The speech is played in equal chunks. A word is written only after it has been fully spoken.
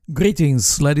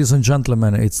Greetings, ladies and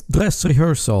gentlemen. It's Dress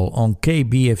Rehearsal on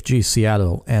KBFG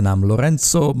Seattle, and I'm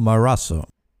Lorenzo Marasso.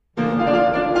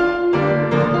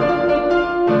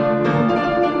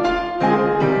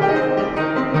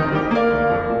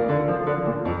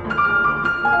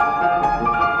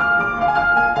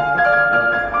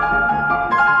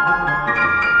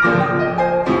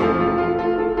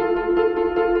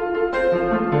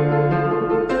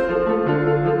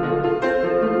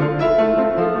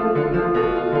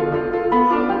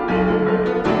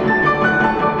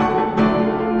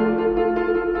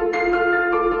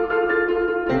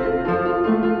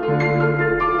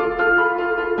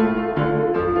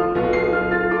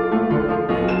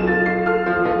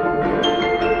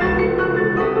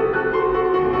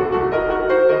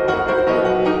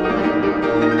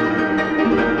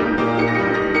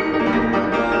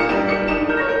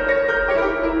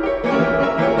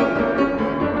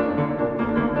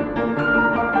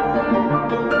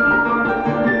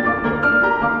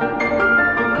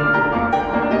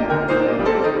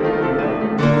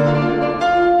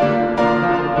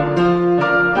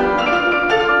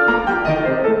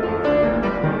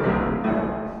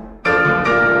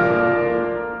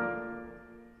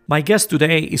 My guest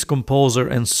today is composer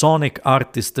and sonic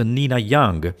artist Nina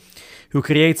Young, who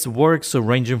creates works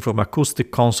ranging from acoustic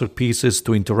concert pieces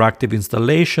to interactive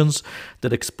installations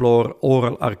that explore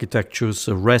oral architectures,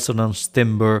 resonance,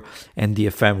 timbre, and the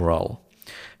ephemeral.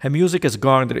 Her music has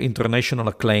garnered international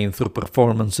acclaim through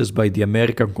performances by the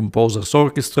American Composers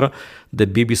Orchestra, the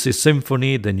BBC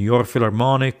Symphony, the New York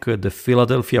Philharmonic, the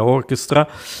Philadelphia Orchestra,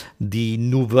 the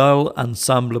Nouvelle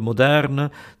Ensemble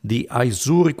Moderne, the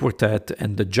Aizuri Quartet,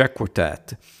 and the Jack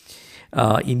Quartet.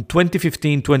 In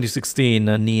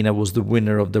 2015-2016, Nina was the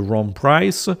winner of the Rome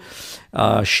Prize.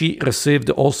 She received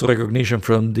also recognition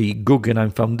from the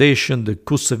Guggenheim Foundation, the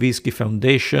Kusavisky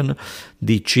Foundation,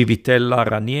 the Civitella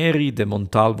Ranieri, the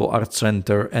Montalvo Art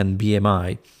Center, and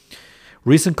BMI.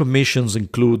 Recent commissions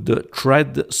include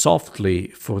Tread Softly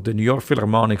for the New York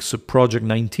Philharmonic's Project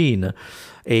 19,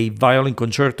 a violin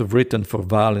concerto written for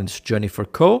violins Jennifer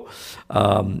Coe,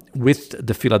 with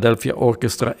the Philadelphia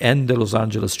Orchestra and the Los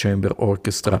Angeles Chamber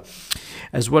Orchestra,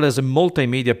 as well as a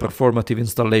multimedia performative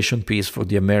installation piece for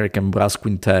the American Brass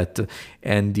Quintet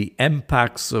and the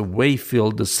MPAX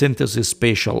Wayfield Synthesis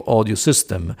Spatial Audio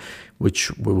System,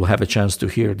 which we will have a chance to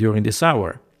hear during this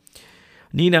hour.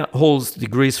 Nina holds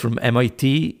degrees from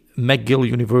MIT, McGill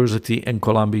University and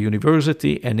Columbia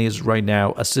University, and is right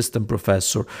now assistant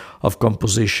professor of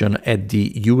composition at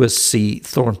the USC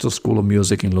Thornton School of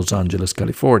Music in Los Angeles,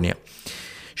 California.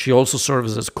 She also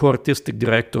serves as co-artistic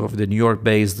director of the New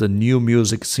York-based New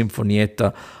Music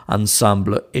Sinfonietta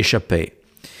Ensemble Échappée.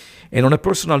 And on a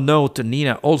personal note,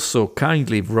 Nina also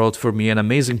kindly wrote for me an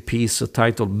amazing piece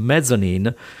titled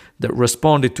Mezzanine that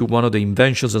responded to one of the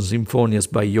Inventions and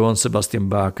Symphonias by Johann Sebastian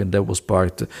Bach, and that was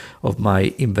part of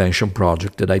my invention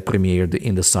project that I premiered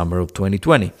in the summer of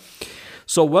 2020.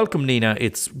 So welcome, Nina.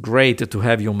 It's great to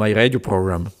have you on my radio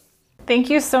program.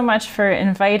 Thank you so much for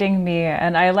inviting me,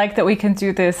 and I like that we can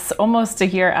do this almost a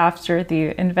year after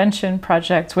the Invention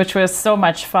project, which was so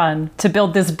much fun to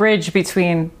build this bridge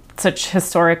between such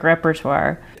historic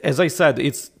repertoire. As I said,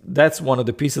 that's one of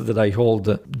the pieces that I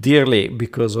hold dearly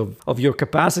because of your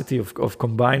capacity of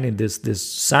combining this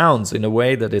sounds in a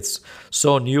way that it's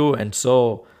so new and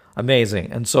so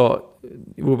amazing. And so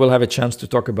we will have a chance to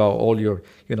talk about all your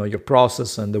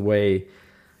process and the way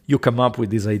you come up with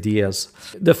these ideas.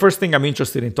 The first thing I'm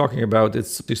interested in talking about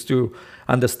is to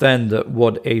understand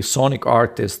what a sonic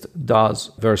artist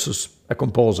does versus a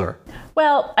composer.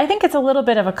 Well, I think it's a little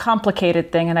bit of a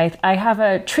complicated thing, and I have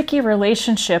a tricky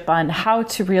relationship on how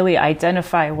to really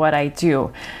identify what I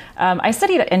do. I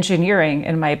studied engineering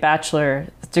in my bachelor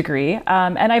degree,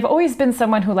 and I've always been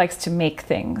someone who likes to make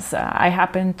things. I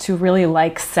happen to really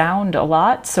like sound a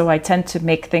lot, so I tend to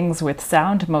make things with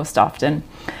sound most often.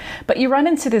 But you run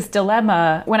into this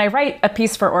dilemma. When I write a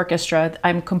piece for orchestra,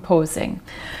 I'm composing.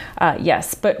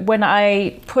 Yes, but when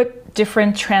I put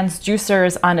different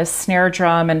transducers on a snare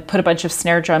drum and put a bunch of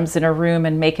snare drums in a room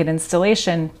and make an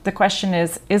installation, the question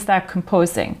is that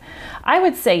composing? I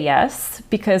would say yes,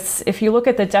 because if you look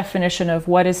at the definition of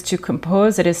what is to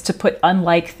compose, it is to put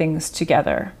unlike things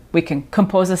together. We can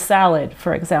compose a salad,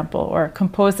 for example, or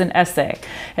compose an essay.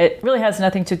 It really has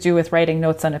nothing to do with writing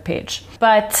notes on a page.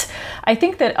 But I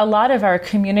think that a lot of our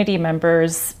community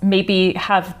members maybe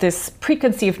have this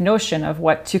preconceived notion of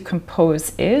what to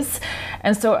compose is.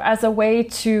 And so as a way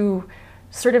to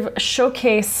sort of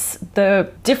showcase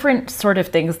the different sort of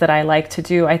things that I like to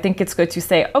do, I think it's good to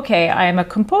say, okay, I'm a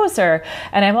composer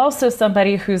and I'm also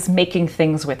somebody who's making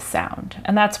things with sound.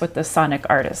 And that's what the sonic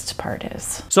artist part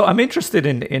is. So I'm interested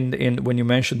in when you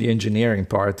mentioned the engineering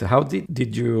part, how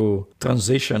did you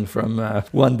transition from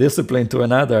one discipline to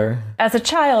another? As a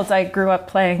child, I grew up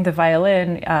playing the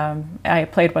violin. I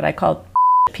played what I called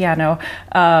piano.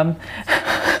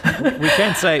 We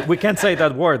can't say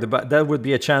that word, but that would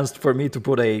be a chance for me to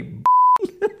put a.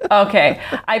 Okay,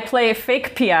 I play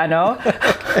fake piano.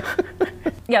 Okay.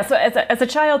 Yeah, so as a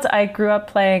child, I grew up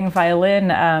playing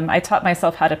violin. I taught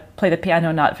myself how to play the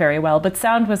piano not very well, but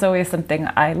sound was always something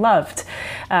I loved.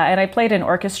 And I played in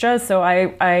orchestras, so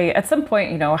I at some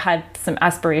point, had some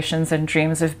aspirations and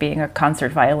dreams of being a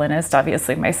concert violinist.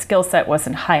 Obviously, my skill set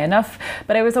wasn't high enough,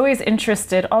 but I was always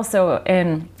interested also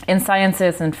in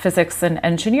sciences and physics and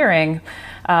engineering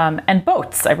and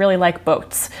boats. I really like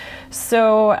boats.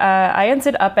 So I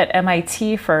ended up at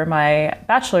MIT for my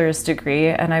bachelor's degree,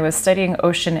 and I was studying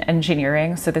ocean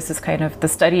engineering. So this is kind of the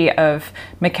study of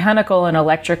mechanical and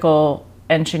electrical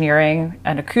engineering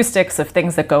and acoustics of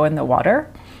things that go in the water.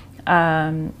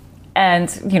 And,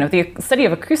 the study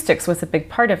of acoustics was a big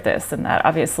part of this, and that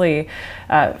obviously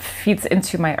feeds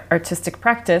into my artistic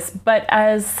practice. But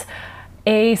as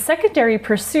a secondary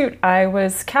pursuit, I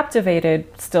was captivated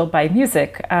still by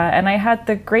music, and I had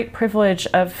the great privilege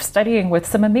of studying with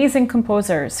some amazing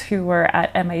composers who were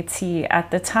at MIT at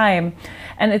the time.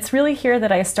 And it's really here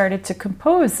that I started to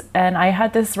compose, and I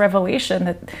had this revelation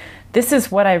that this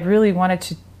is what I really wanted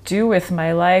to do with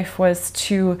my life, was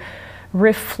to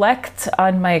reflect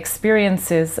on my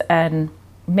experiences and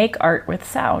make art with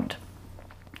sound.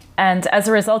 And as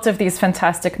a result of these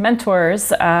fantastic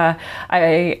mentors, at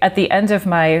the end of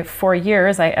my 4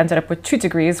 years, I ended up with 2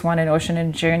 degrees, one in ocean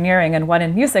engineering and one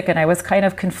in music. And I was kind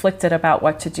of conflicted about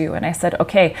what to do. And I said,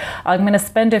 okay, I'm going to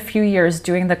spend a few years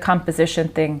doing the composition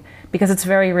thing because it's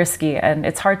very risky and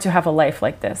it's hard to have a life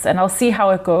like this. And I'll see how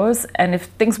it goes. And if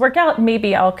things work out,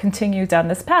 maybe I'll continue down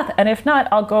this path. And if not,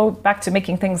 I'll go back to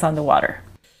making things on the water.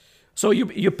 So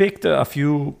you picked a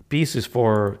few pieces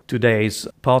for today's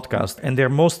podcast, and they're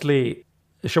mostly,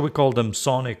 shall we call them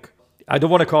sonic? I don't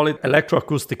want to call it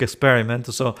electroacoustic experiment.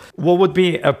 So what would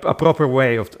be a proper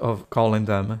way of calling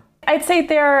them? I'd say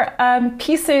they're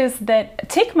pieces that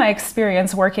take my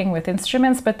experience working with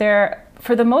instruments, but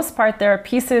for the most part, there are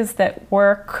pieces that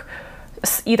work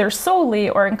either solely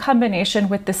or in combination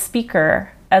with the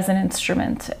speaker as an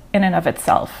instrument in and of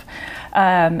itself.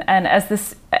 And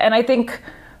I think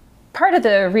part of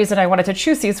the reason I wanted to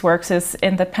choose these works is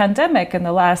in the pandemic in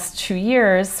the last 2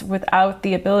 years, without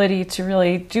the ability to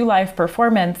really do live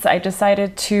performance, I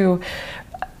decided to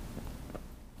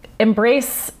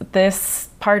embrace this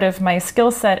part of my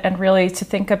skill set and really to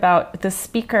think about the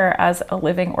speaker as a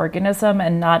living organism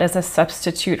and not as a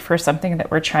substitute for something that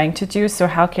we're trying to do. So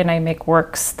how can I make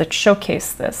works that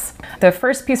showcase this? The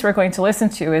first piece we're going to listen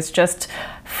to is just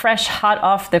fresh, hot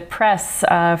off the press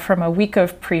from a week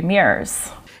of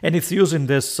premieres. And it's using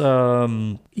this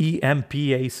EMPAC?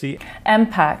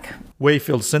 MPAC.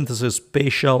 Wavefield Synthesis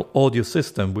Spatial Audio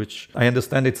System, which I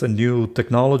understand it's a new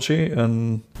technology.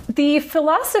 And the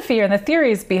philosophy and the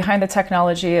theories behind the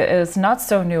technology is not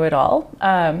so new at all.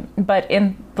 But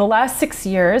in the last 6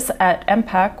 years at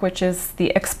MPAC, which is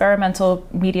the Experimental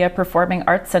Media Performing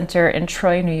Arts Center in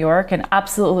Troy, New York, an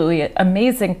absolutely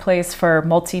amazing place for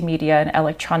multimedia and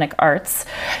electronic arts,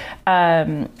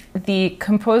 the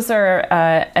composer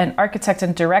and architect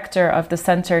and director of the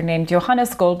center named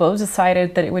Johannes Goldbloh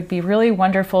decided that it would be really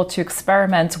wonderful to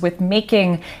experiment with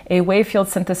making a wavefield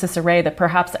synthesis array that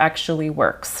perhaps actually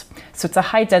works. So it's a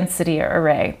high density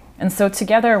array. And so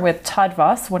together with Todd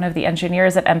Voss, one of the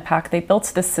engineers at MPAC, they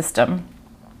built this system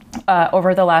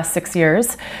over the last 6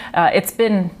 years. It's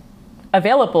been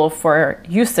available for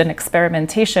use and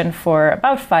experimentation for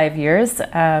about 5 years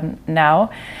now.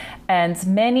 And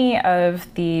many of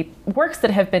the works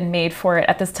that have been made for it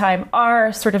at this time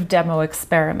are sort of demo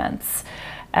experiments.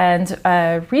 And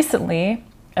recently,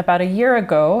 about a year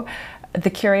ago, the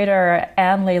curator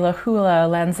Anne-Leila Hula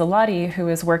Lanzalotti, who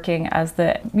is working as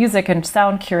the music and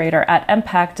sound curator at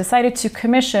MPAC, decided to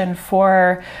commission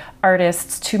 4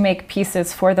 artists to make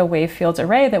pieces for the Wavefield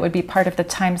Array that would be part of the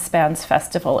Time Spans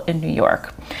Festival in New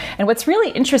York. And what's really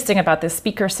interesting about this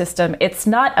speaker system, it's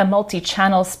not a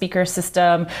multi-channel speaker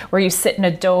system where you sit in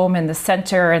a dome in the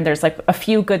center and there's like a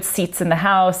few good seats in the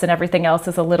house and everything else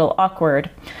is a little awkward.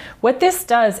 What this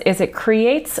does is it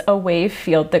creates a wave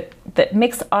field that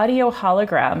makes audio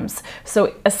holograms.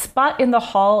 So a spot in the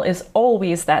hall is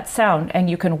always that sound and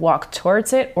you can walk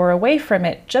towards it or away from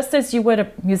it, just as you would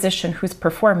a musician who's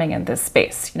performing performing in this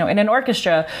space. In an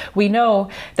orchestra, we know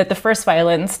that the first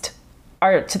violins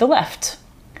are to the left.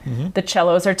 The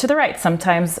cellos are to the right.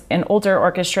 Sometimes in older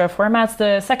orchestra formats,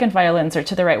 the second violins are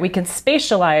to the right. We can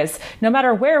spatialize no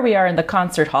matter where we are in the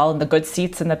concert hall, in the good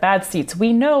seats and the bad seats.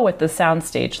 We know what the sound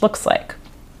stage looks like.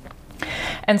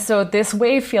 And so this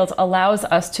wave field allows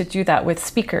us to do that with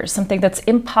speakers, something that's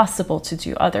impossible to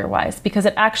do otherwise, because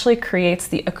it actually creates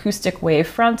the acoustic wave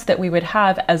front that we would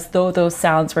have as though those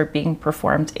sounds were being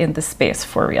performed in the space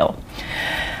for real.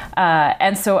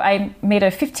 And so I made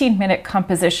a 15-minute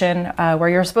composition where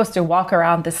you're supposed to walk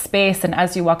around the space, and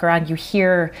as you walk around, you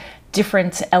hear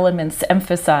different elements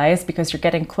emphasized because you're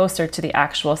getting closer to the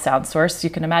actual sound source. You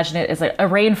can imagine it as a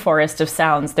rainforest of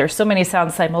sounds. There's so many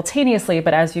sounds simultaneously,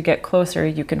 but as you get closer,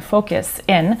 you can focus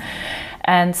in.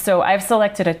 And so I've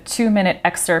selected a 2-minute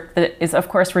excerpt that is, of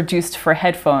course, reduced for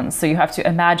headphones. So you have to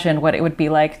imagine what it would be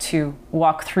like to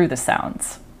walk through the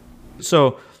sounds.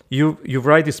 So you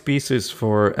write these pieces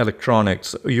for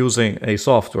electronics using a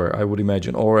software, I would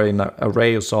imagine, or an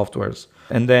array of softwares.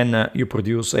 And then you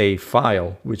produce a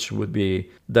file, which would be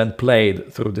then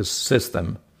played through this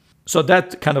system. So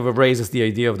that kind of erases the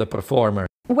idea of the performer.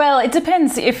 Well, it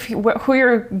depends who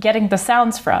you're getting the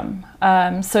sounds from.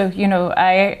 I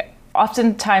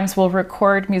oftentimes will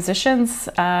record musicians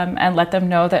and let them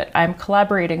know that I'm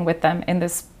collaborating with them in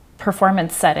this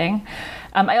performance setting.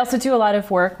 I also do a lot of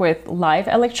work with live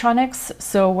electronics,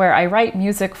 so where I write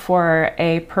music for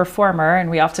a performer,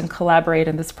 and we often collaborate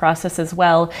in this process as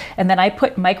well, and then I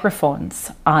put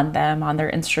microphones on them, on their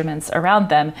instruments around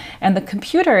them, and the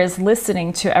computer is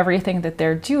listening to everything that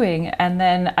they're doing, and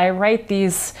then I write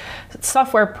these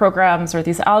software programs or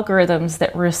these algorithms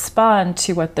that respond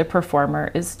to what the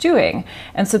performer is doing.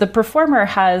 And so the performer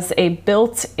has a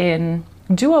built-in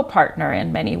duo partner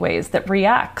in many ways that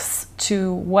reacts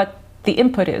to what the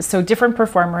input is. So different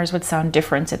performers would sound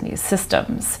different in these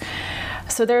systems.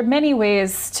 So there are many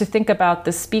ways to think about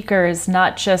the speaker as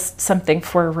not just something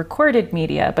for recorded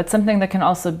media, but something that can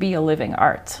also be a living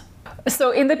art.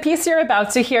 So in the piece you're about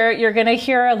to hear, you're going to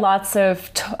hear lots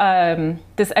of,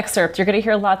 this excerpt, you're going to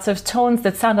hear lots of tones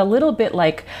that sound a little bit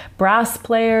like brass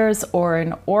players or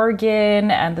an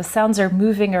organ, and the sounds are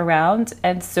moving around.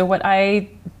 And so what I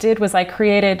did was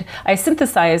I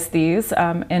synthesized these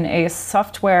in a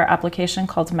software application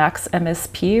called Max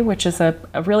MSP, which is a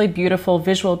really beautiful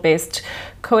visual-based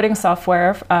coding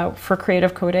software for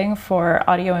creative coding for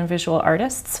audio and visual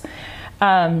artists.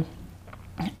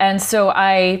 And so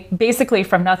I basically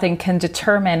from nothing can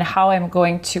determine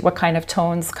what kind of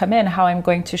tones come in, how I'm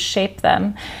going to shape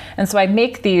them. And so I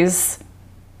make these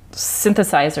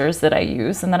synthesizers that I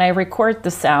use, and then I record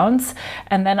the sounds,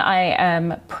 and then I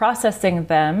am processing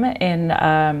them in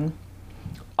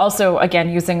also,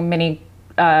 again, using many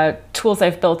tools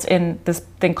I've built in this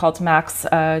thing called Max,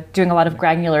 doing a lot of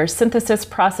granular synthesis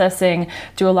processing,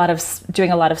 doing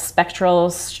a lot of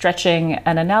spectral stretching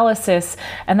and analysis,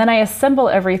 and then I assemble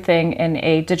everything in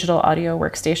a digital audio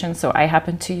workstation. So I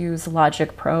happen to use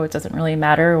Logic Pro. It doesn't really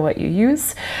matter what you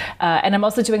use. And I'm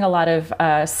also doing a lot of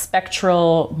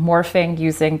spectral morphing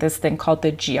using this thing called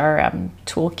the GRM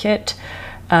toolkit.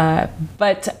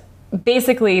 But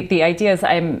basically the idea is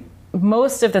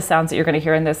most of the sounds that you're going to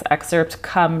hear in this excerpt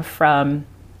come from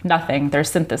nothing. They're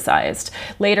synthesized.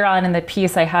 Later on in the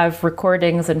piece, I have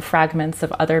recordings and fragments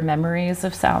of other memories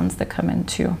of sounds that come in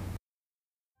too.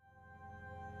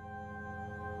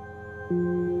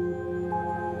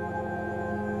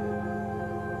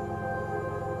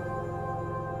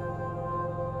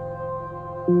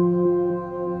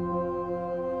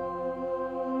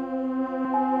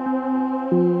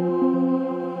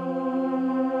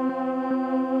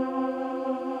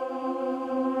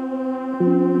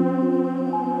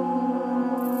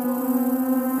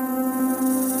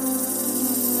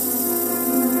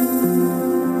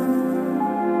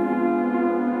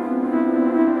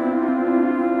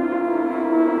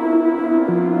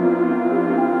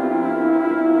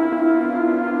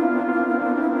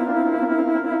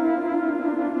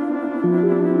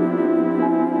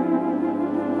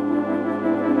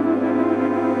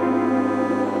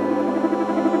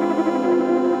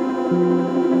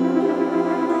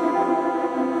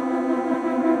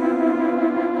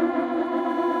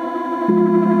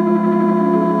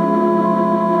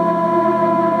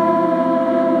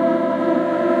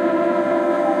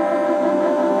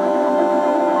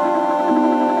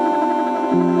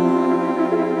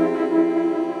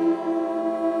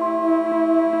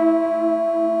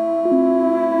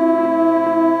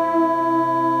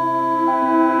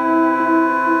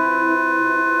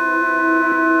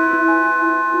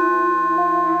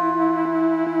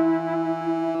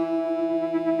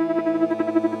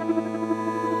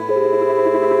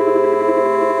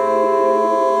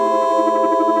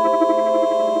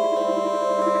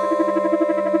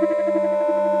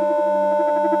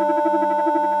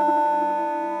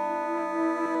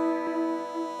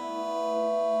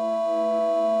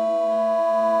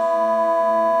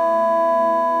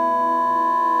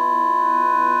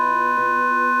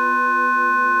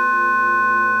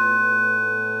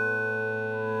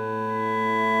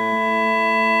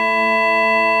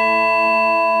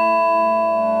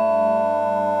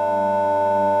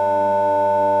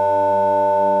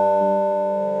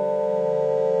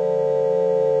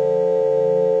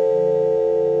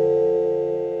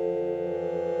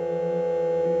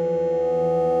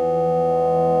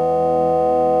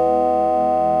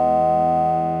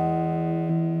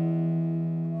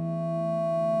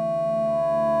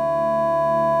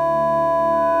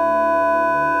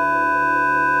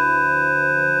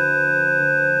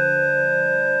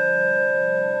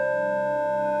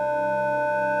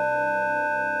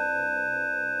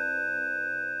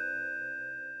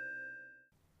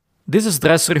 This is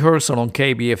Dress Rehearsal on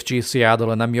KBFG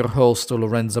Seattle, and I'm your host,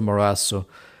 Lorenzo Morasso.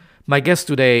 My guest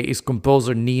today is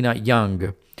composer Nina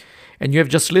Young, and you have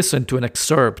just listened to an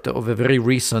excerpt of a very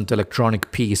recent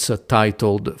electronic piece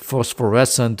titled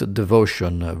Phosphorescent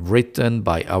Devotion, written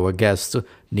by our guest,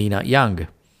 Nina Young.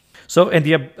 So, and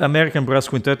the American Brass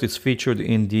Quintet is featured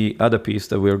in the other piece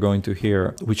that we're going to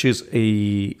hear, which is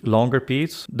a longer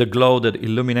piece, The Glow That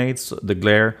Illuminates, The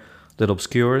Glare That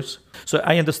Obscures. So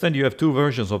I understand you have two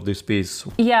versions of this piece.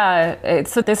 Yeah,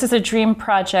 so this is a dream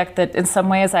project that in some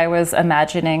ways I was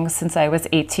imagining since I was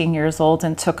 18 years old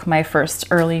and took my first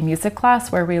early music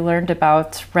class where we learned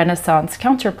about Renaissance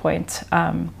counterpoint.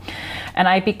 And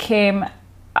I became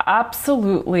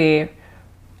absolutely,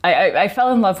 I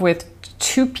fell in love with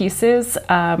two pieces.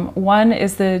 One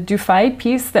is the Dufay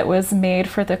piece that was made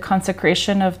for the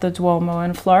consecration of the Duomo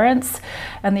in Florence,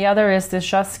 and the other is the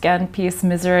Josquin piece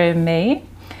Miserere Mei.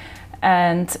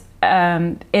 And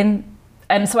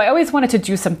so I always wanted to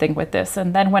do something with this.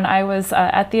 And then when I was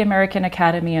at the American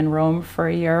Academy in Rome for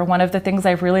a year, one of the things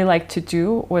I really liked to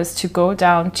do was to go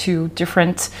down to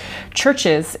different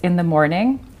churches in the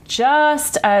morning,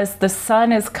 just as the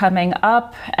sun is coming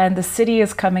up and the city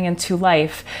is coming into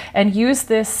life, and use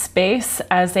this space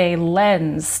as a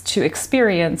lens to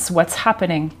experience what's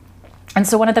happening. And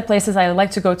so one of the places I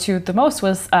like to go to the most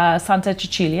was Santa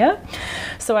Cecilia.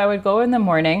 So I would go in the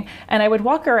morning and I would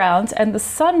walk around, and the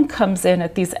sun comes in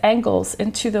at these angles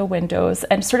into the windows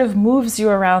and sort of moves you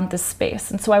around the space.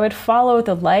 And so I would follow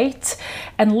the light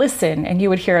and listen, and you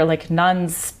would hear like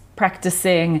nuns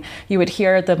practicing, you would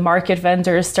hear the market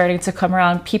vendors starting to come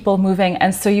around, people moving.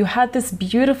 And so you had this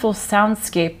beautiful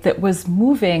soundscape that was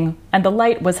moving, and the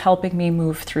light was helping me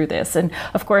move through this. And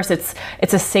of course, it's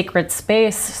a sacred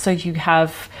space, so you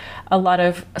have a lot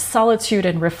of solitude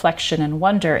and reflection and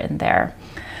wonder in there.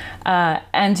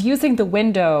 And using the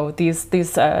window, these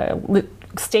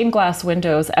stained glass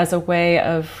windows as a way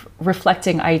of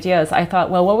reflecting ideas, I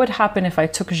thought, well, what would happen if I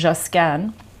took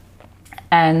Josquin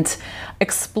and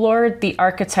explored the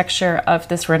architecture of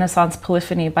this Renaissance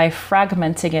polyphony by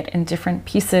fragmenting it in different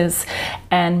pieces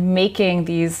and making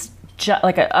these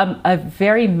like a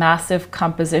very massive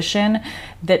composition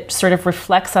that sort of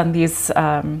reflects on these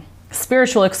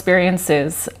spiritual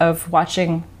experiences of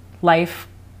watching life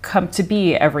come to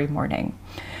be every morning.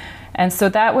 And so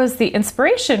that was the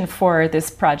inspiration for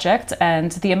this project, and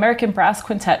the American Brass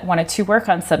Quintet wanted to work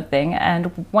on something. And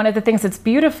one of the things that's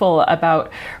beautiful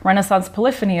about Renaissance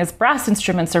polyphony is brass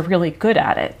instruments are really good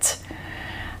at it.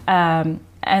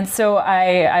 And so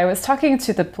I was talking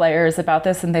to the players about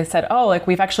this, and they said, oh, like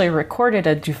we've actually recorded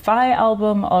a Dufay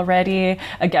album already,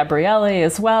 a Gabriele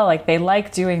as well, like they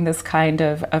like doing this kind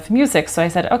of music. So I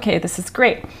said, okay, this is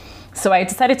great. So I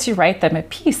decided to write them a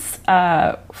piece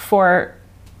for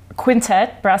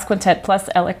quintet, brass quintet plus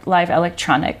live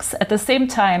electronics. At the same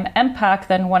time, MPAC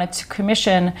then wanted to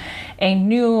commission a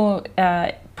new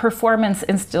performance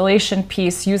installation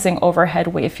piece using overhead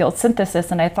wave field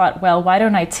synthesis. And I thought, well, why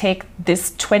don't I take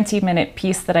this 20-minute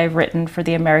piece that I've written for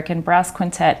the American Brass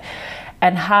Quintet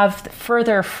and have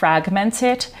further fragment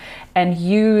it and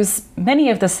use many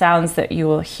of the sounds that you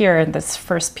will hear in this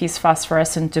first piece,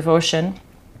 Phosphorescent Devotion,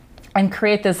 and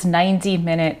create this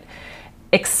 90-minute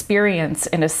experience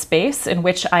in a space in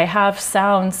which I have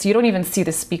sounds. You don't even see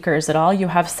the speakers at all. You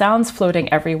have sounds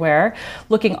floating everywhere,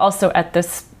 looking also at the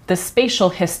spatial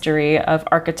history of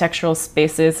architectural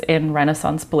spaces in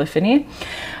Renaissance polyphony.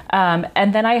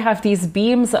 And then I have these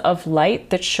beams of light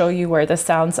that show you where the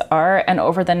sounds are. And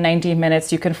over the 90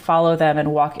 minutes, you can follow them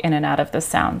and walk in and out of the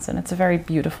sounds. And it's a very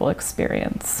beautiful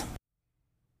experience.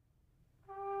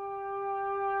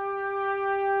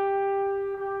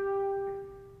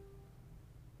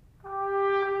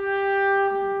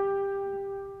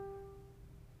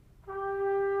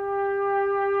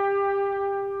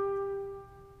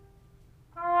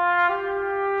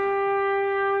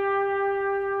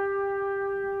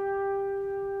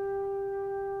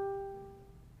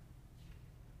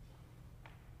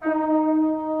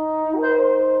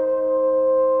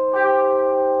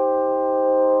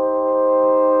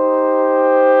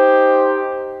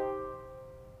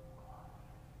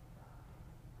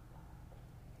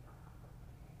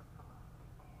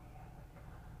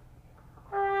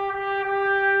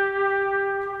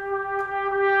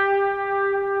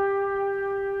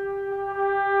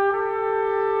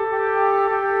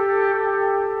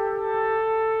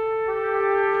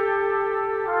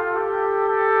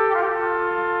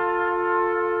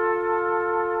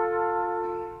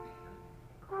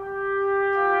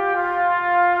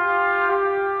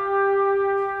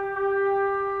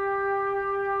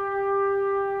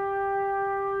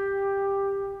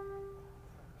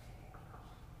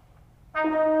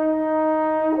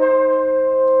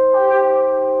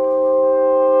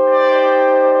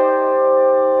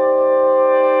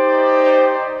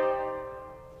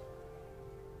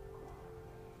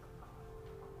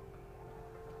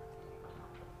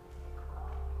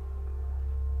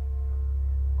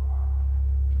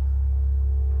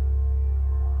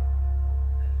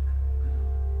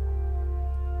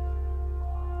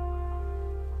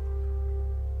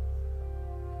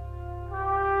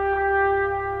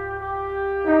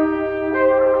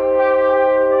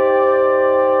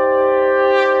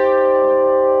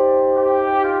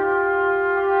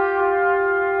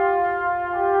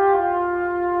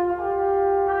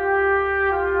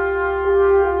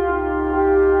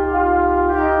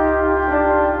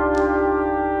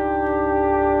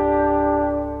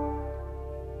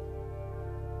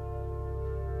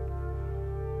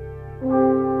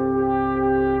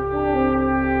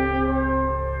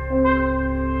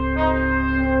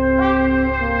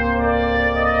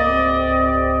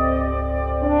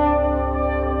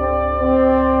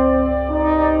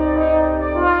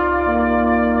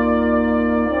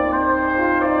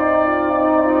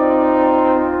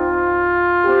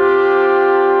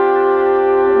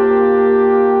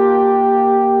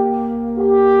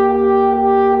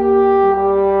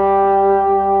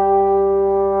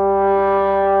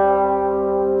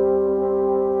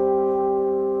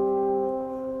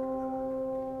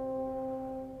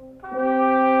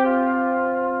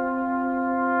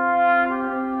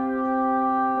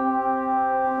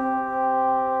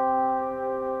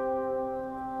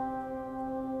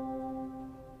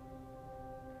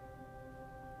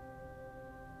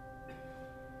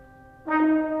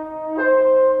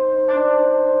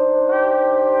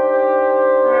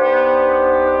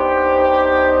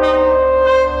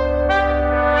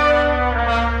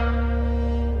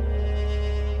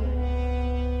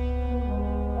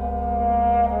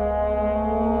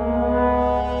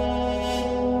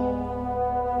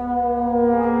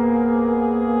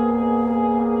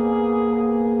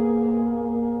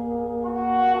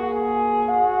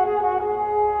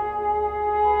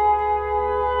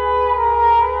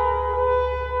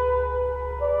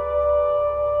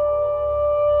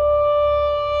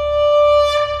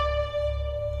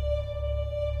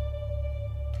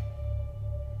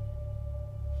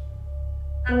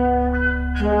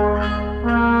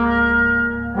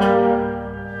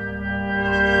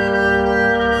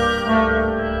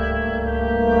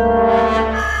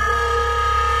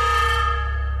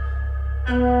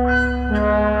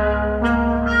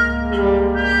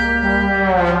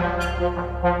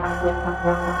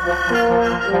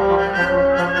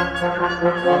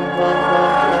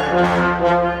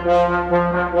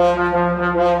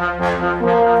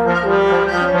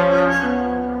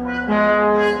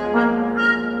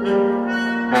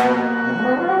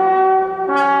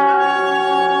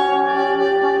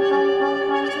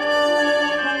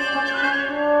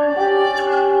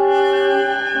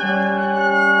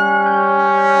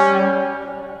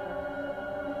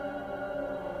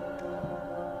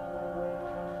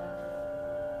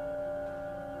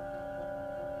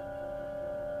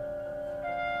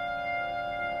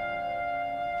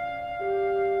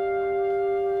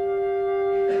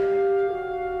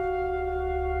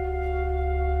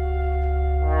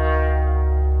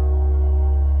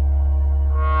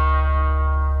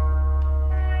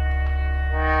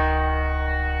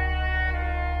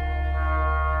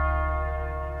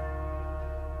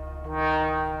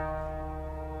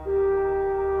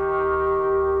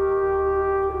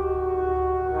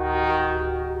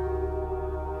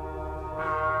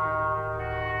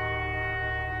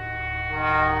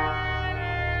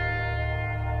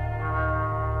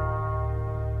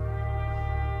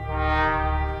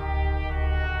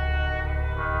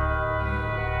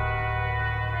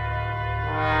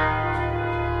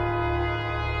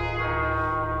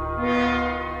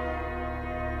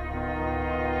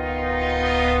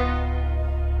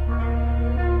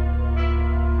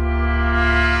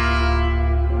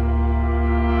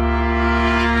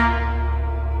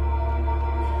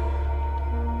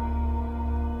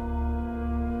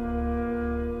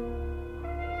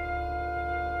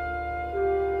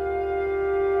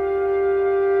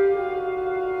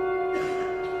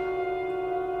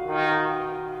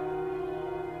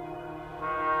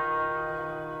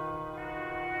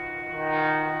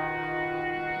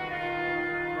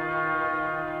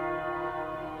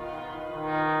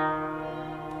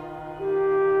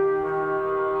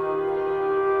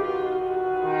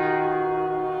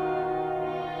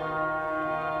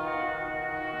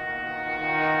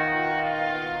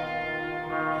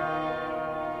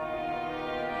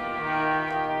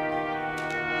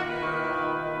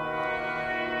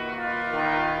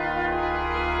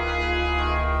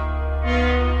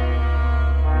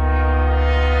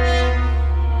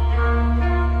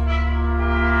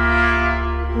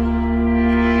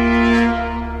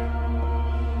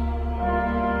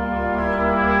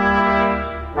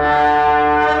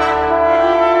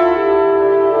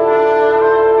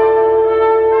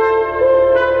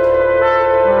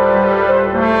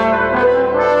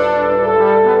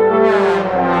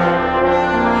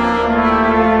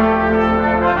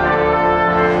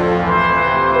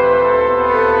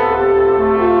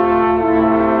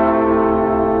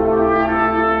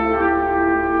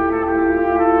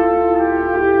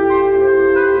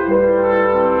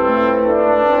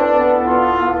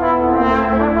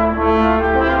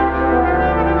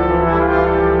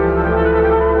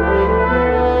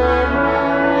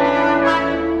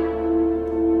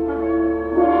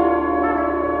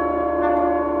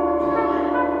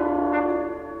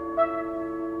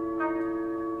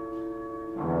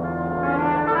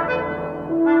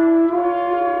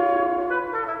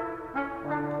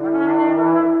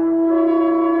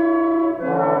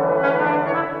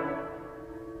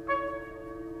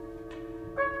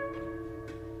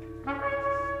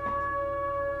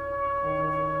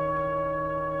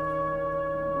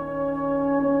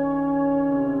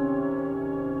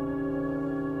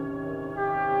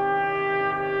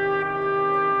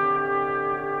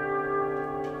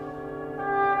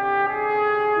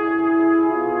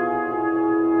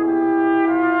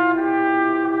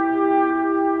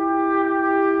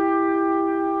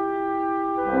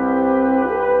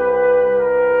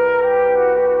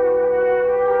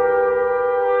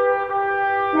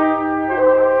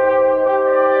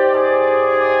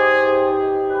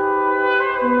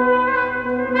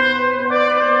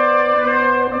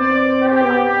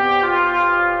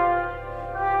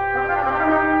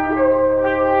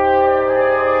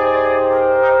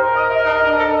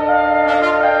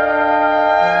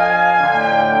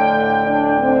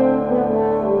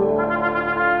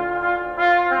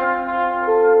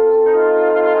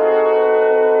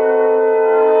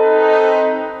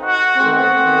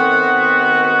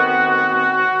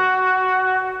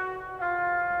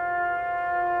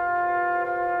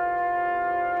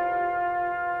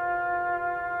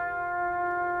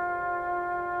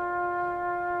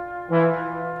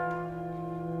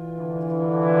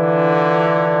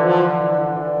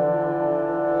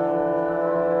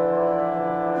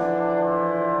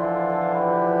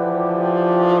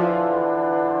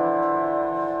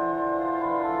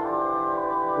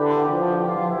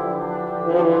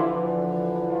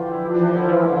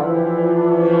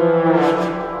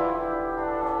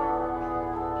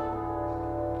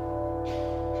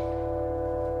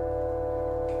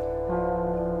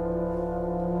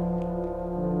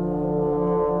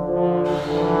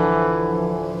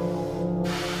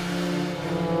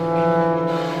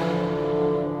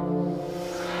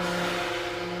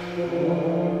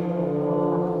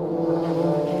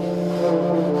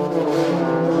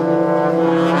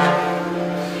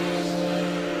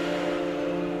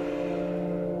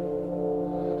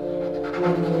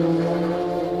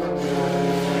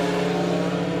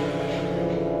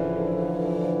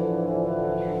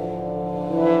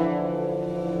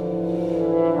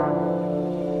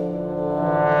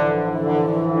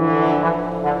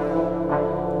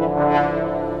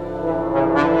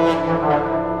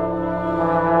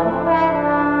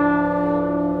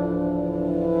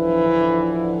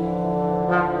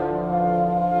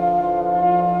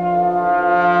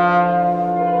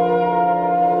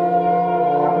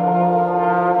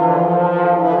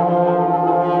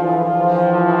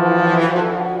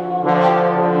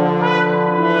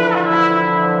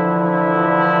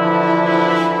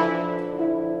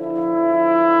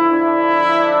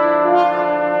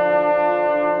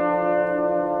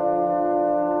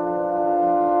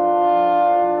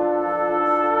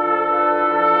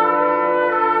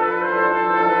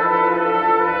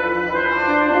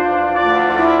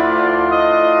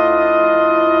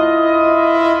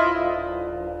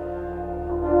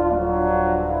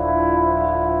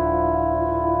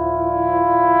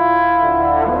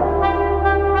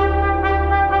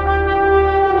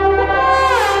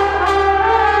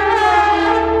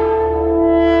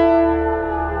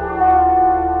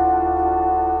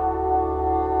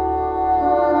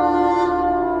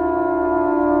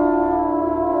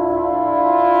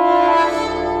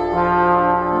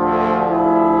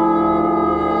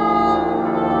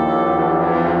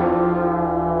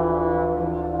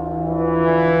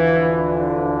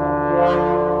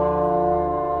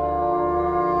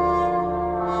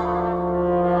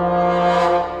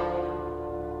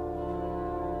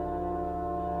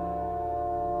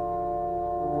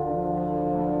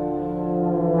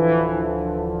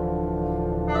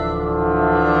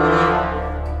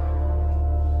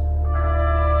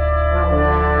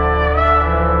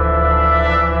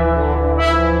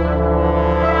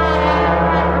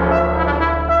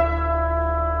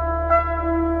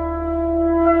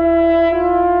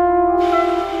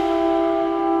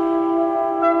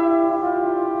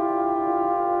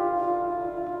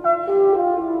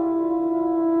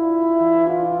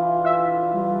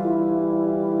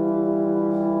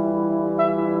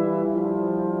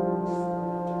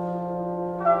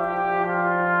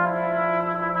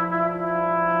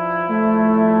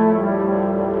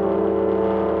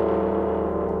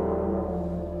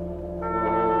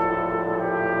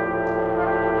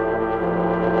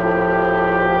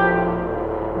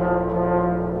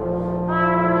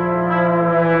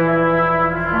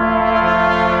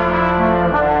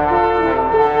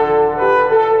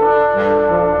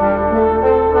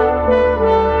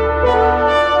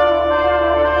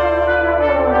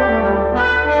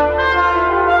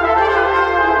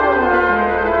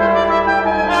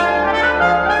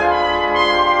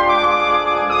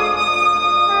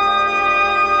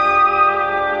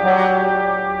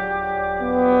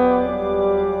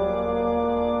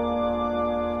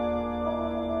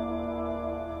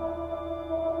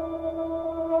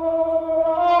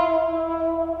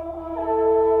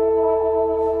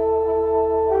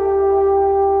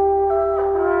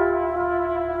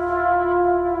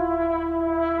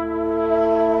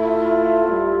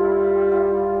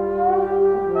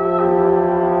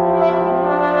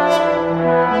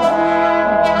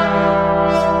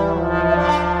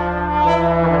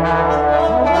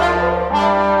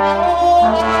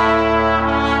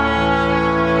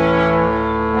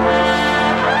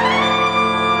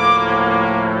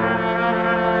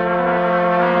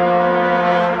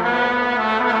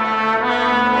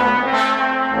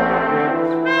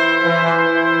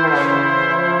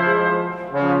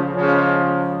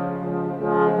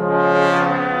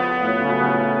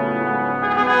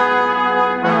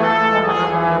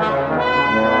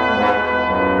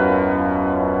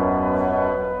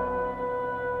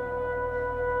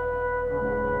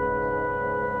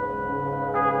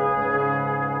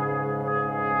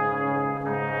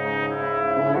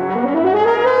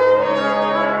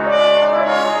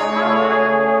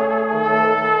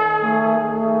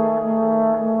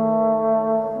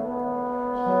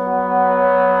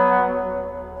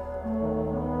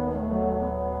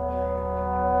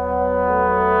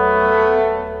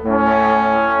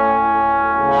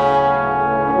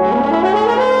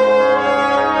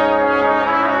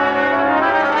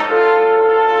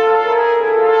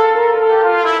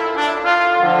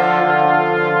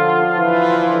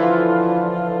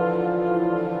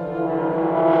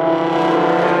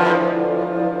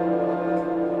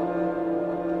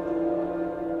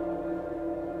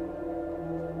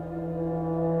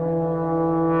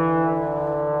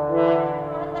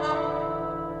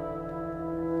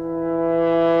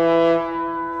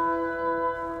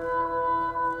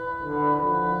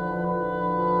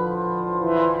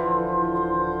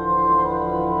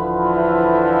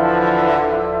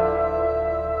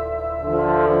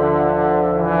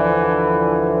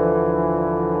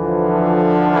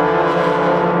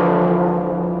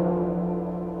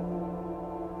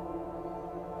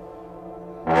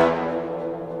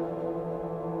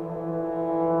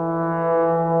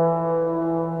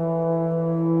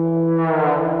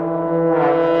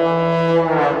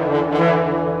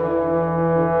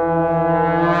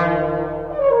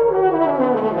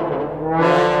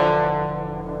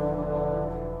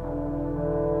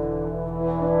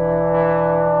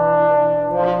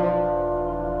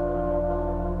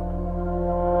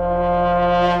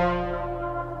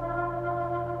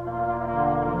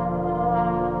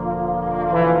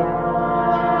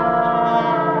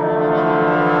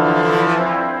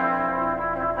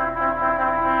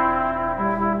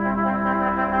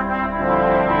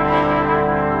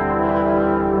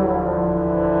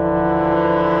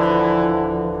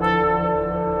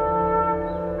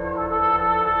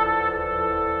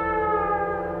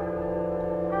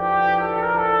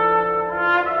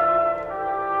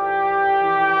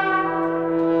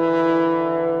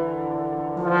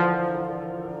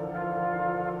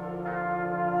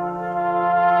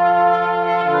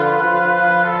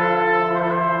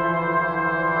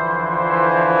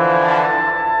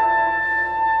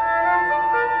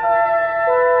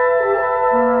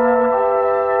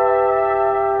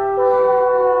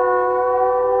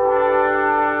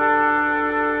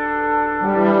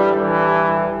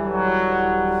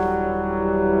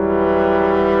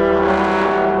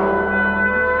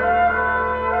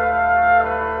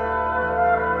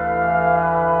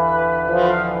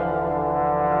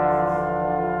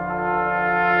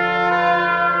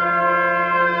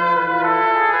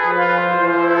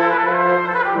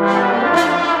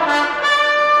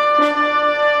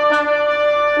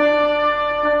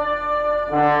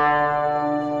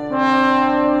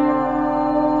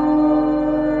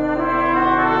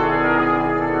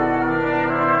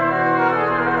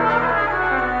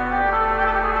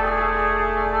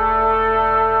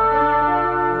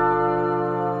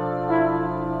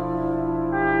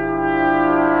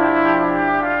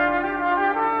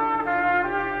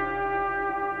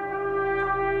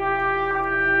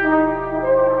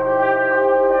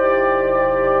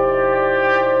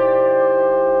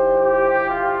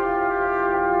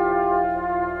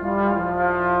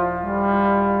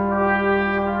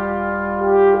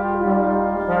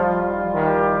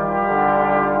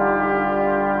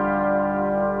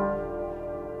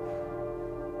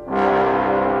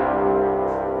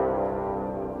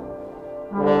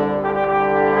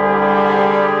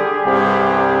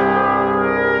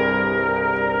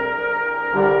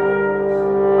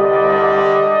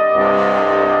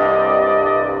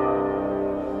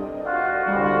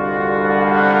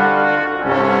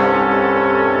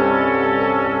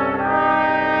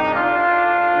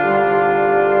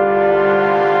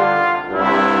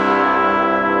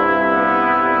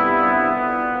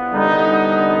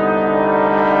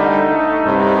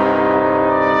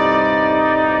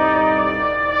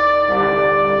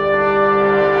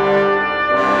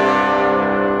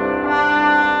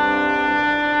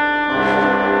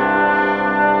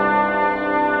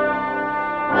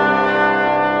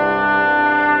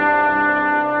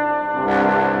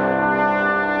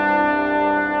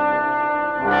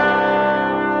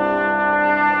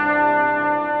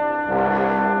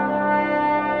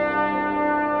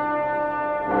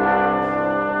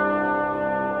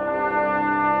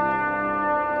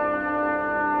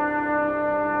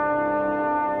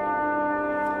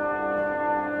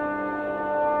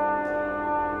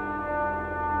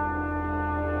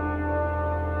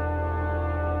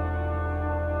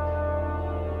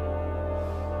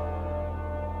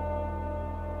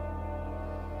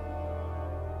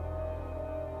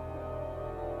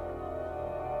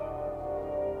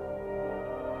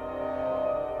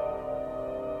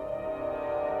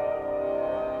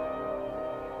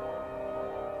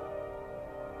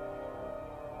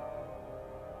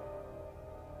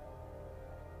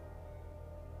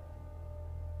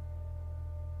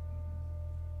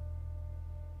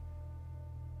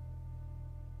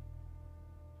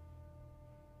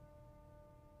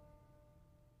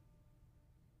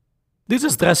 This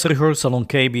is Dress Rehearsal on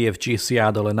KBFG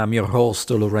Seattle, and I'm your host,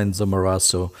 Lorenzo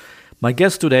Morasso. My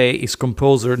guest today is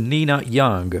composer Nina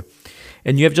Young,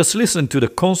 and you have just listened to the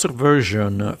concert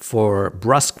version for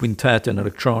brass quintet and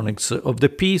electronics of the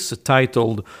piece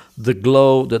titled The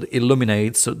Glow That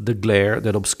Illuminates, the Glare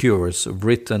That Obscures,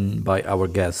 written by our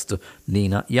guest,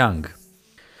 Nina Young.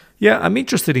 Yeah, I'm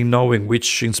interested in knowing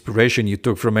which inspiration you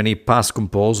took from any past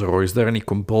composer, or is there any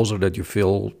composer that you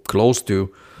feel close to?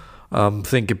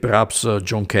 Thinking perhaps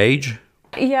John Cage?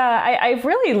 Yeah, I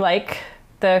really like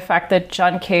the fact that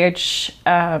John Cage,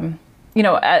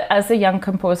 as a young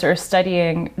composer,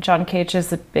 studying John Cage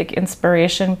is a big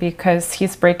inspiration because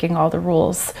he's breaking all the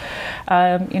rules.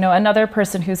 Another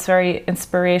person who's very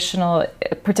inspirational,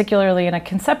 particularly in a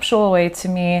conceptual way to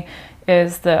me,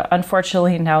 is the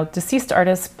unfortunately now deceased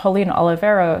artist Pauline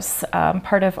Oliveros,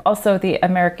 part of also the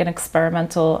American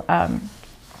experimental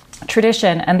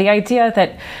tradition, and the idea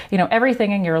that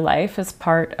everything in your life is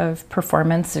part of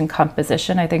performance and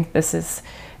composition. I think this is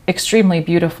extremely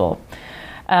beautiful.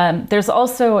 There's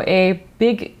also a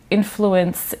big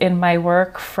influence in my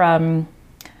work from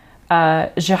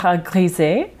Gérard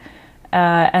Griset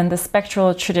and the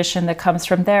spectral tradition that comes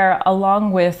from there,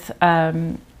 along with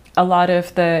a lot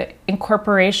of the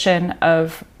incorporation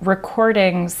of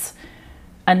recordings,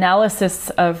 analysis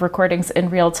of recordings in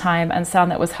real time and sound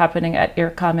that was happening at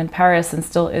IRCAM in Paris and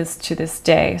still is to this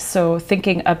day. So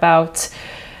thinking about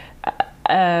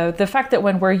the fact that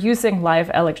when we're using live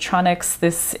electronics,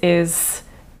 this is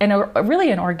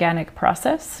really an organic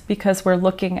process because we're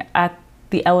looking at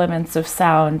the elements of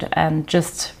sound and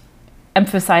just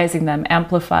emphasizing them,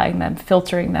 amplifying them,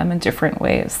 filtering them in different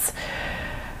ways.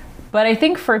 But I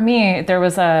think for me,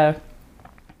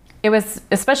 it was,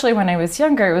 especially when I was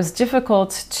younger, it was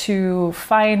difficult to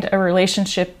find a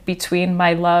relationship between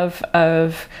my love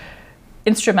of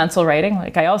instrumental writing,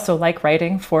 like I also like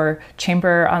writing for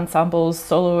chamber ensembles,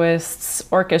 soloists,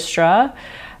 orchestra,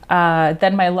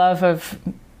 then my love of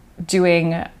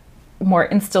doing more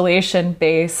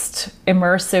installation-based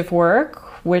immersive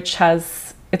work, which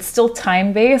it's still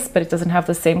time-based, but it doesn't have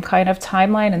the same kind of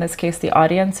timeline. In this case, the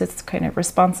audience is kind of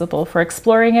responsible for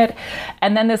exploring it.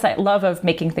 And then this love of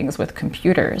making things with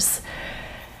computers.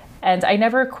 And I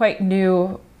never quite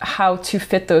knew how to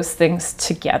fit those things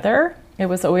together. It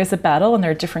was always a battle, and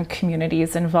there are different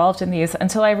communities involved in these,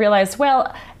 until I realized,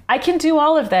 well, I can do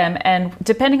all of them, and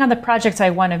depending on the project I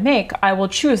want to make, I will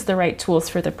choose the right tools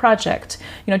for the project.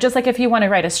 Just like if you want to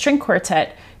write a string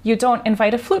quartet, you don't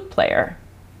invite a flute player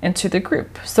into the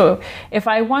group. So if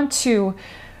I want to,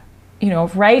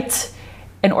 write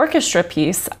an orchestra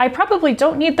piece, I probably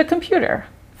don't need the computer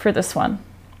for this one.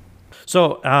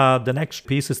 So the next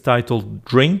piece is titled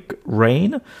Drink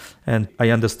Rain, and I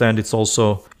understand it's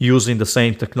also using the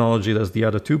same technology as the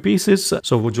other two pieces.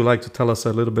 So would you like to tell us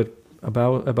a little bit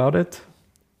about it?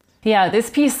 Yeah, this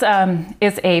piece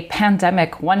is a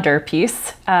pandemic wonder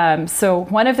piece. So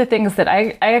one of the things that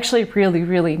I actually really,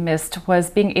 really missed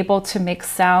was being able to make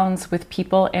sounds with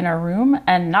people in a room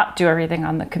and not do everything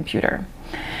on the computer.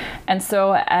 And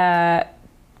so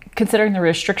considering the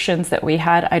restrictions that we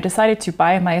had, I decided to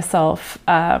buy myself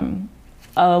a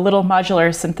little modular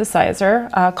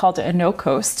synthesizer called a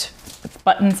No-Coast with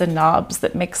buttons and knobs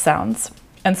that make sounds.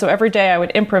 And so every day I would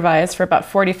improvise for about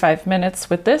 45 minutes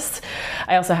with this.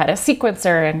 I also had a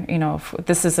sequencer, and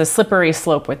this is a slippery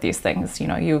slope with these things.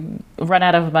 You run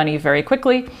out of money very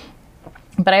quickly.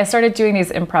 But I started doing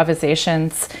these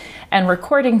improvisations and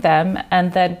recording them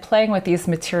and then playing with these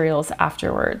materials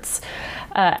afterwards.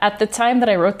 At the time that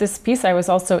I wrote this piece, I was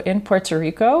also in Puerto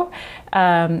Rico,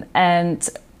 and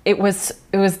it was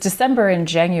December and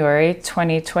January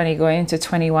 2020 going into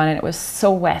 21, and it was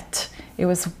so wet. It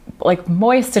was like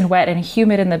moist and wet and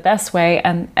humid in the best way.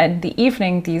 And in the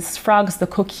evening, these frogs, the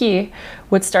coquilles,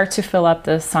 would start to fill up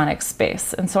the sonic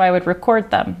space. And so I would record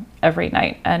them every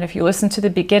night. And if you listen to the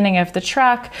beginning of the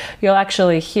track, you'll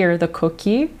actually hear the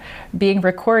coquilles being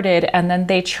recorded, and then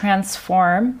they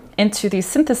transform into these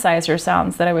synthesizer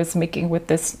sounds that I was making with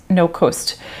this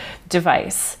No-Coast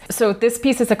device. So this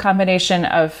piece is a combination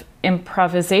of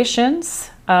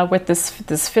improvisations with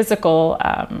this physical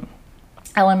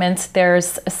element.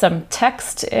 There's some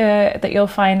text that you'll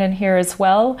find in here as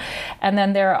well. And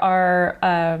then there are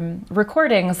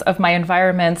recordings of my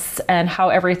environments and how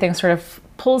everything sort of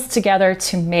pulls together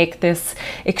to make this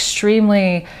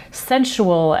extremely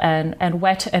sensual and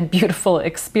wet and beautiful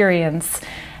experience.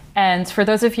 And for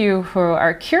those of you who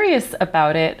are curious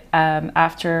about it,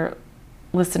 after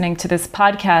listening to this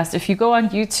podcast, if you go on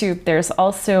YouTube, there's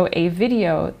also a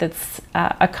video that's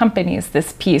accompanies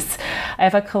this piece. I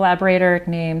have a collaborator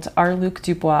named R-Luc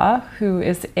Dubois, who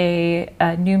is a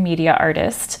new media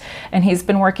artist, and he's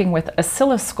been working with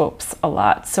oscilloscopes a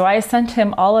lot. So I sent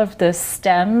him all of the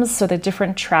stems, so the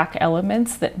different track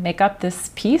elements that make up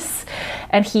this piece,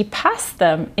 and he passed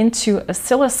them into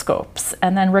oscilloscopes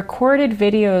and then recorded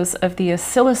videos of the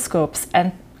oscilloscopes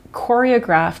and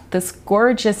choreographed this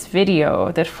gorgeous video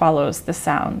that follows the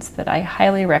sounds that I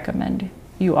highly recommend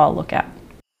you all look at.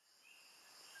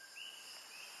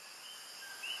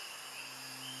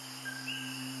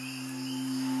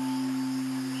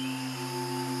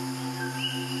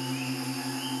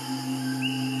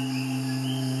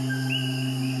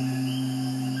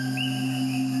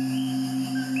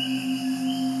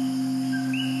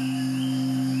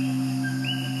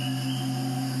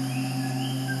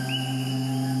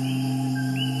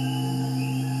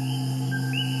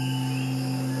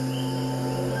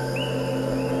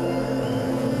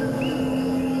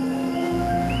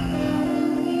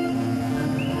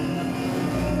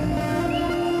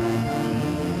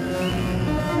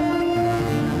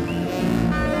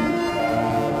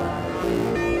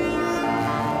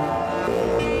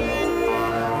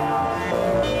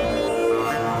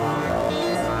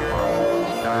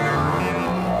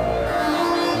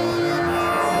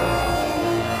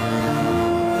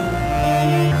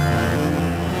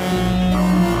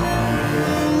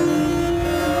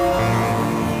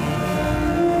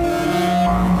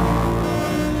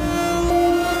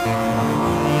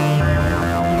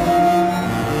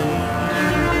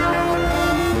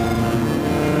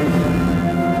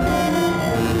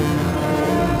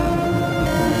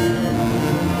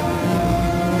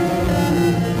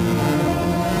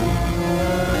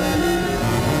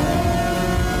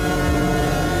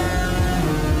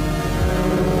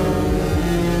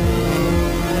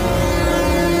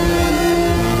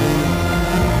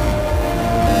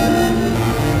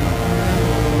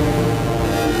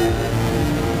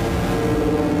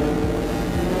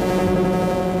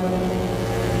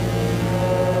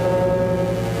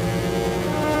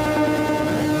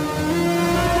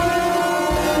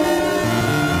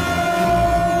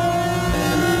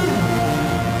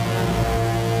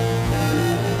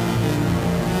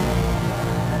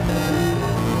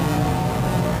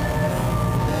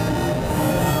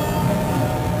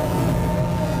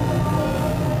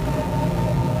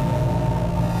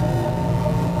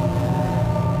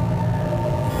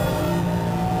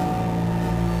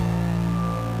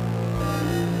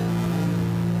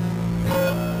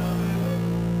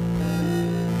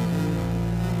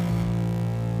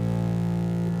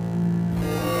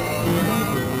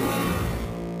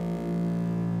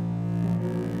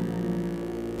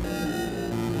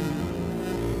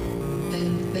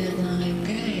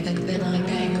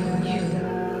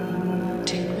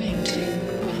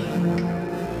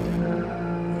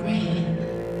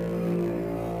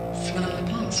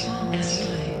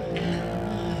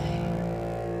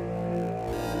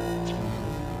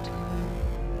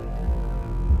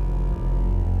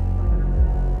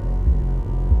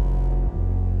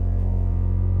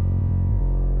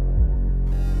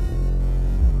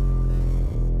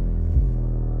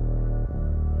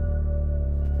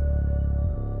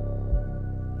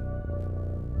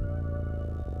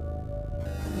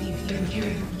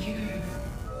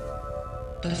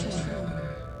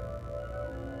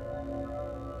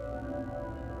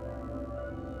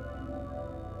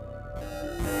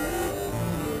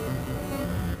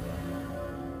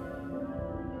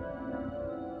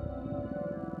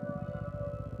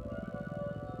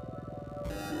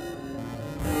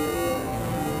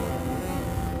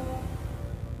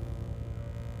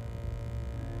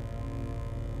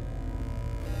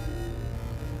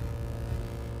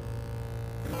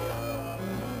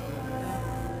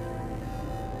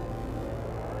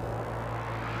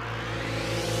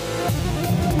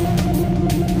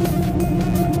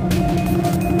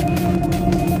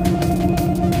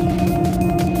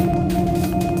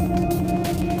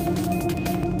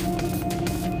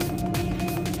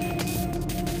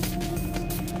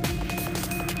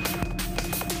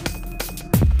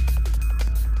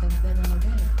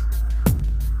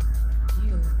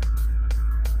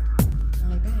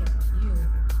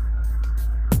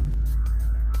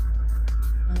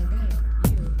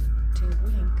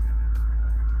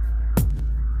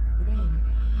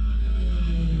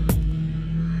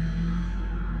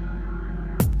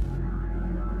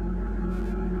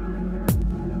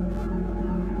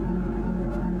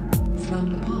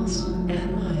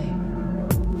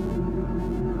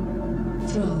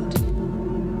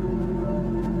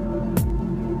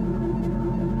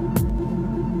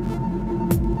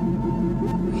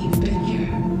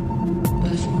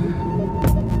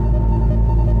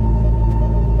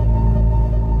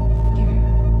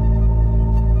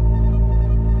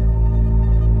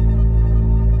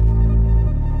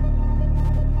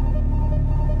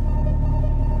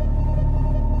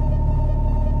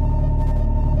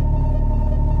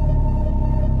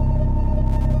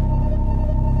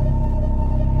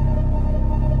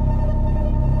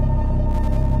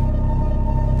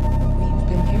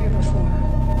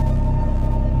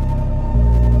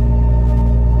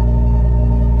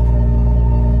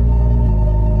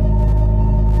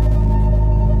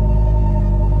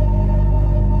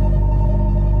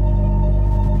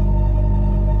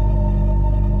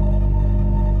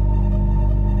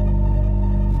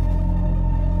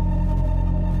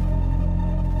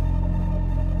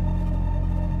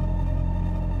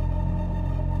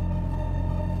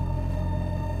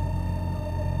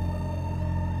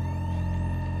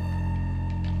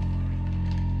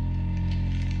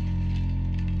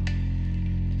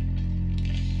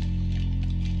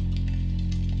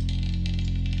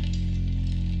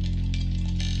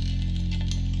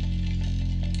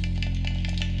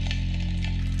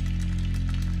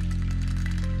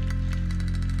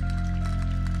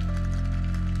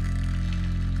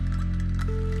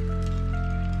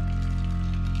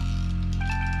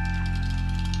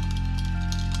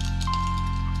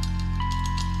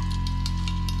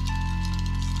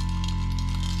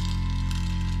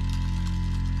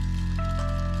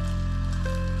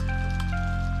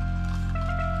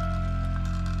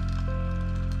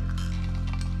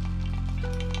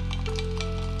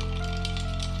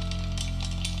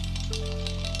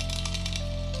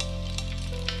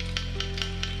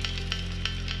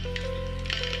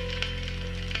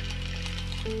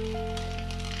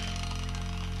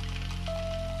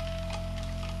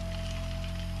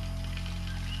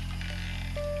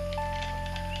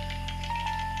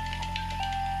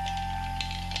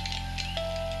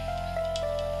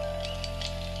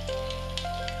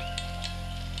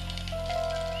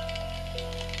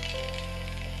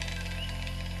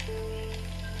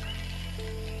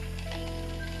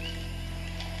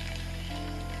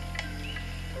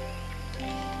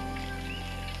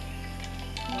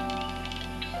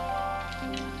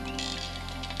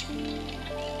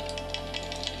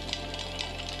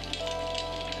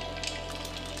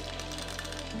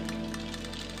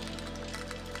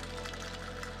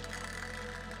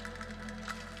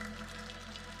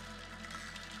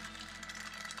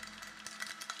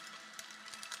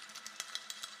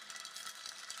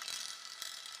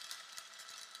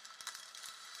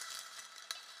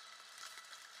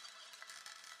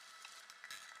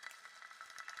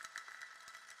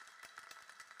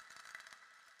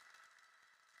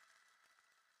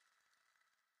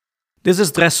 This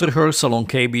is Dress Rehearsal on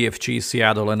KBFG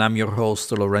Seattle, and I'm your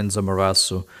host, Lorenzo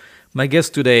Marasso. My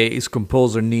guest today is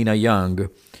composer Nina Young,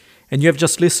 and you have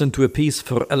just listened to a piece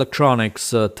for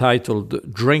electronics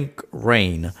titled Drink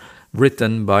Rain,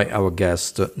 written by our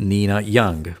guest Nina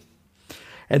Young.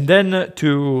 And then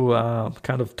to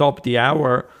kind of top the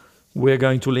hour, we're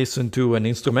going to listen to an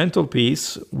instrumental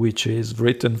piece, which is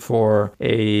written for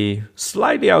a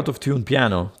slightly out-of-tune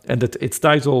piano, and it's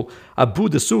titled A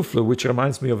Bout de Souffle, which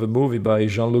reminds me of a movie by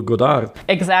Jean-Luc Godard.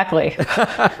 Exactly.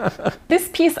 This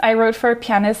piece I wrote for a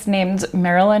pianist named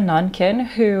Marilyn Nonkin,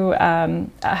 who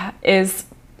is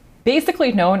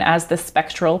basically known as the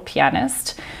spectral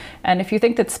pianist. And if you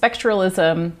think that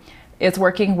spectralism is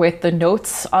working with the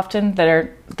notes often that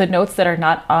are the notes that are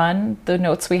not on the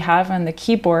notes we have on the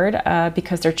keyboard,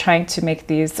 because they're trying to make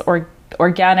these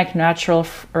organic, natural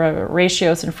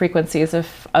ratios and frequencies of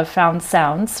found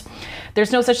sounds.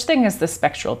 There's no such thing as the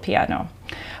spectral piano,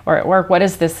 or what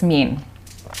does this mean?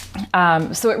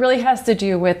 So it really has to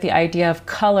do with the idea of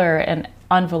color and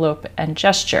envelope and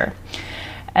gesture.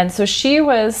 And so she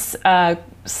was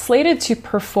slated to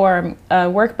perform a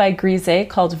work by Grisey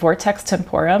called Vortex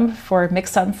Temporum for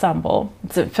mixed ensemble.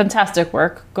 It's a fantastic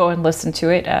work. Go and listen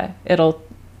to it.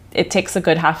 It takes a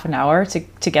good half an hour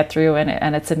to get through,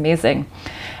 and it's amazing.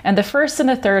 And the first and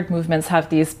the third movements have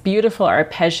these beautiful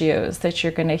arpeggios that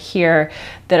you're going to hear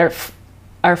that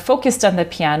are focused on the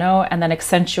piano and then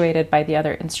accentuated by the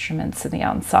other instruments in the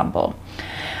ensemble.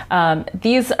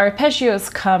 These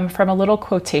arpeggios come from a little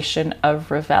quotation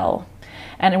of Ravel.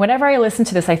 And whenever I listen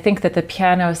to this, I think that the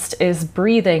pianist is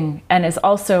breathing and is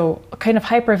also kind of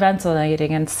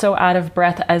hyperventilating and so out of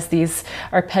breath as these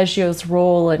arpeggios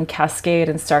roll and cascade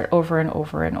and start over and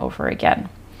over and over again.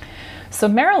 So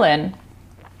Marilyn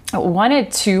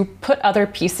wanted to put other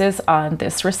pieces on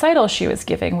this recital she was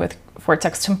giving with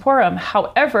Vortex Temporum.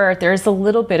 However, there's a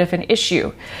little bit of an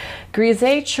issue.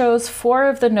 Grisey chose 4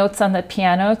 of the notes on the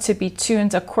piano to be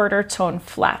tuned a quarter tone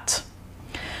flat.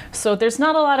 So there's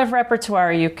not a lot of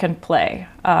repertoire you can play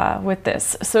with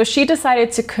this. So she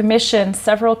decided to commission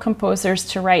several composers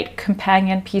to write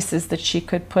companion pieces that she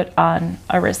could put on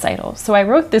a recital. So I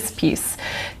wrote this piece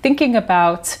thinking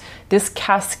about this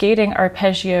cascading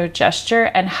arpeggio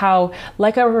gesture and how,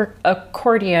 like a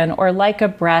accordion or like a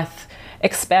breath,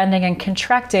 expanding and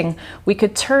contracting, we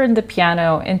could turn the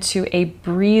piano into a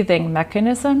breathing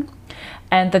mechanism,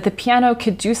 and that the piano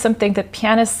could do something that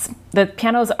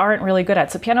pianos aren't really good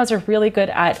at. So pianos are really good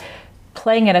at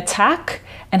playing an attack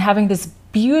and having this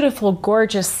beautiful,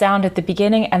 gorgeous sound at the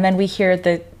beginning, and then we hear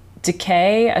the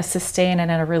decay, a sustain, and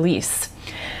then a release.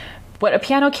 What a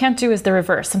piano can't do is the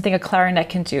reverse, something a clarinet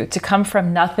can do, to come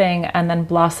from nothing and then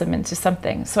blossom into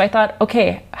something. So I thought,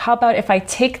 okay, how about if I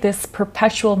take this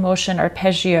perpetual motion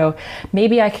arpeggio,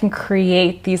 maybe I can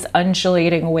create these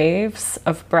undulating waves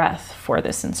of breath for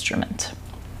this instrument.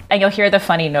 And you'll hear the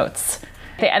funny notes.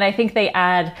 And I think they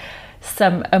add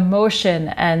some emotion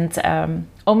and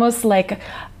almost like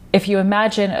if you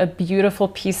imagine a beautiful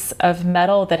piece of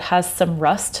metal that has some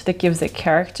rust that gives it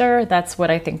character, that's what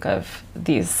I think of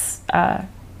these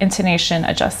intonation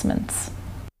adjustments.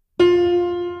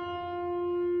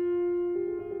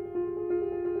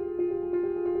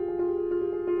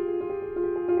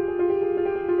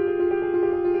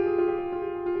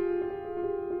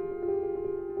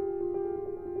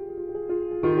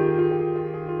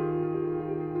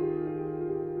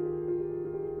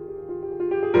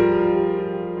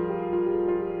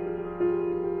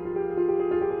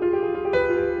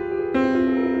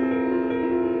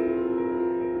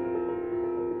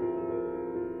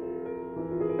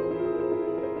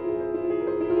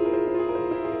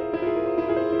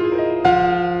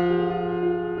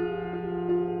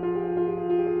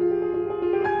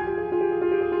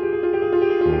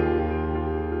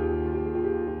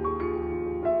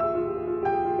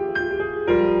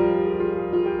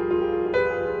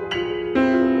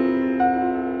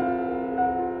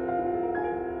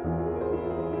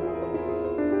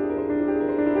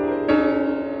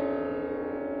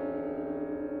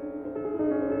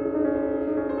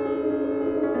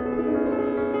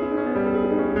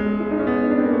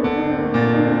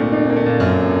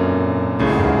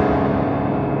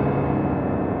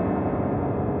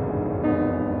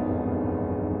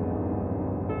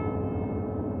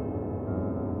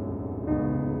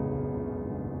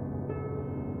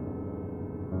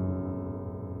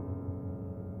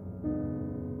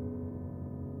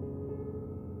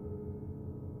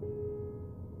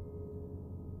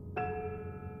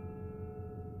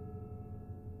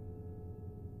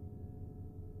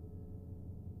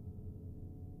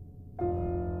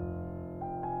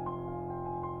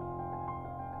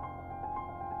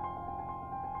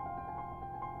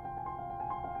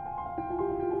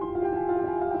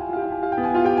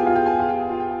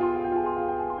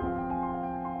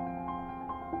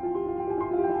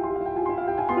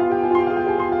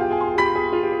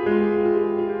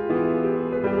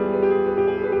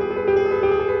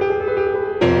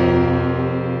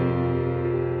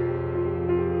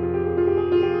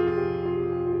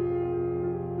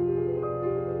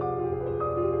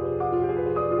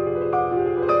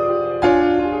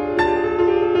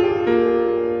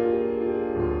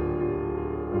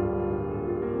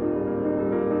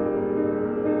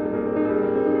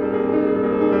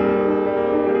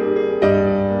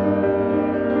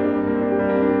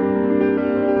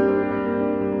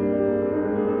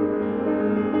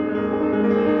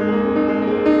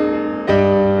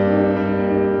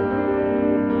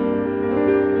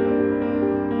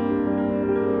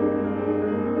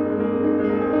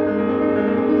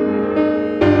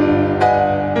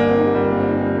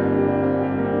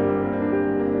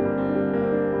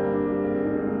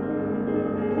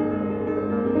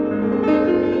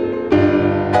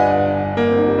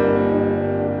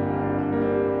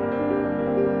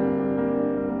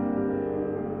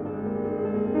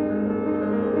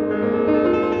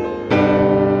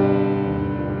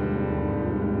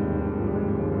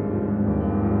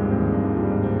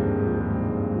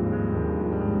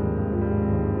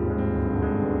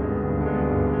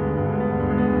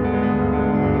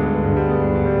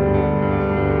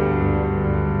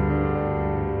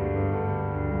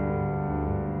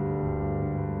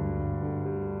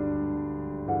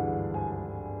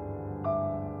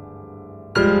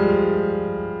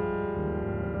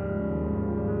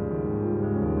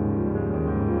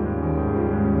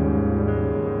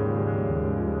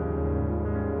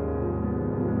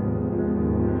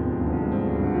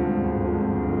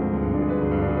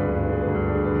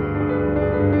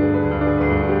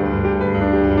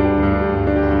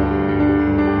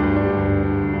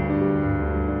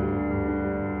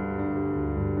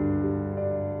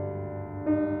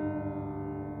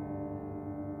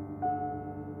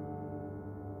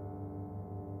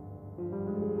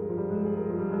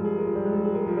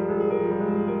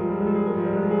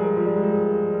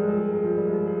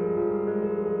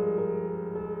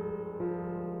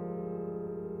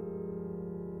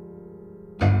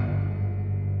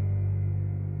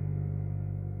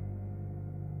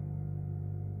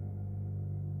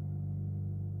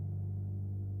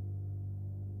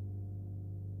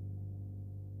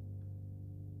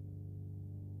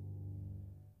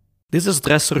 This is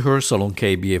Dress Rehearsal on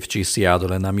KBFG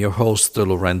Seattle, and I'm your host,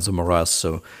 Lorenzo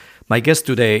Morasso. My guest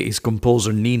today is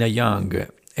composer Nina Young,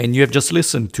 and you have just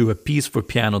listened to a piece for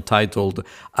piano titled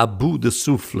A Bout de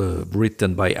Souffle,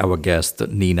 written by our guest,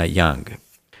 Nina Young.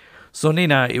 So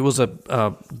Nina, it was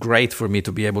great for me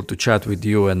to be able to chat with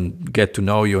you and get to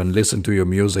know you and listen to your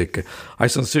music. I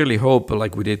sincerely hope,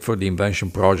 like we did for the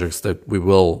Invention Projects, that we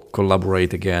will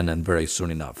collaborate again and very soon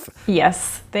enough.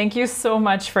 Yes, thank you so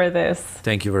much for this.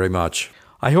 Thank you very much.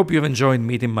 I hope you've enjoyed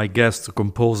meeting my guest,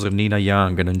 composer Nina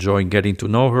Young, and enjoying getting to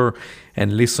know her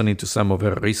and listening to some of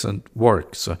her recent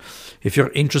works. If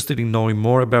you're interested in knowing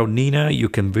more about Nina, you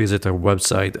can visit her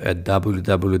website at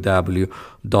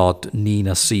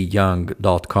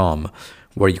www.ninacyoung.com,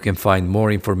 where you can find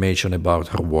more information about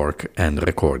her work and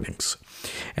recordings.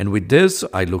 And with this,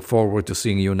 I look forward to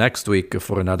seeing you next week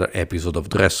for another episode of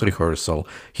Dress Rehearsal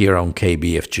here on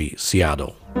KBFG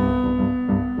Seattle.